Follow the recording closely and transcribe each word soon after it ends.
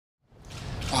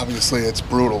obviously it's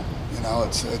brutal. You know,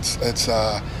 it's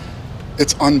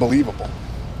unbelievable.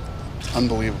 It's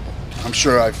unbelievable. I'm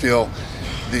sure I feel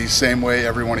the same way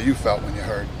every one of you felt when you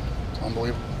heard. It's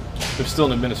unbelievable. There's still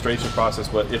an administration process,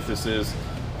 but if this is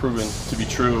proven to be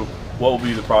true, what will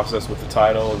be the process with the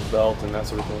title and the belt and that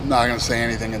sort of thing? I'm not going to say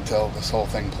anything until this whole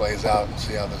thing plays out and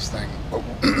see how this thing,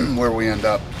 where we end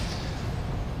up.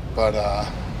 But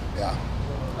yeah,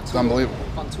 it's unbelievable.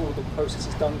 Until all the process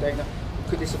is done, Dana,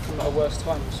 could this have come at a worse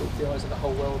time for sort of the eyes of the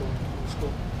whole world on the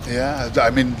sport? Yeah, I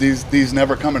mean, these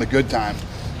never come at a good time.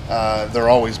 They're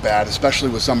always bad, especially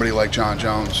with somebody like Jon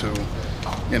Jones, who,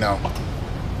 you know,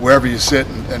 wherever you sit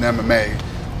in MMA,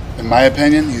 in my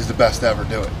opinion, he's the best to ever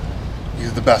do it.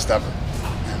 He's the best ever.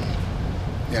 And,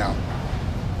 you know,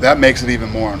 that makes it even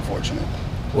more unfortunate.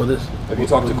 Well, have you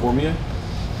talked to Cormier?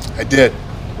 I did.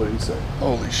 What did he say?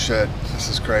 Holy shit, this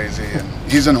is crazy.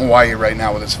 And he's in Hawaii right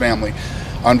now with his family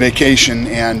on vacation,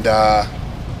 and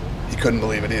he couldn't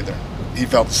believe it either. He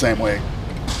felt the same way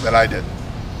that I did.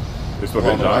 Have you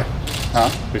spoken to Jon? Huh?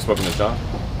 Have you spoken to Jon?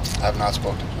 I have not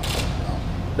spoken to Jon.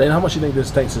 No. Dana, how much do you think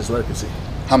this taints his legacy?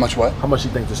 How much what? How much do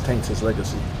you think this taints his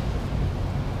legacy?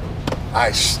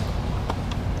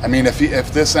 I mean,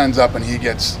 if this ends up and he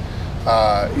gets,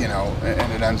 you know,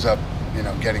 and it ends up, you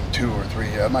know, getting 2 or 3,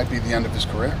 that might be the end of his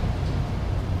career.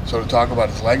 So to talk about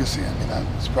his legacy, I mean,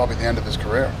 that's probably the end of his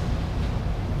career.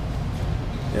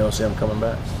 You don't see him coming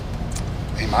back?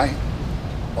 He might.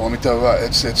 Well, let me tell you,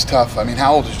 it's tough. I mean,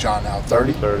 how old is Jon now?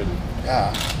 30? 30.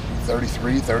 Yeah,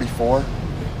 33, 34,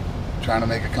 trying to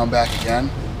make a comeback again.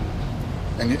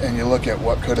 And you look at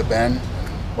what could have been,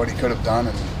 and what he could have done,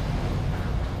 and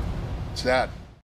it's sad.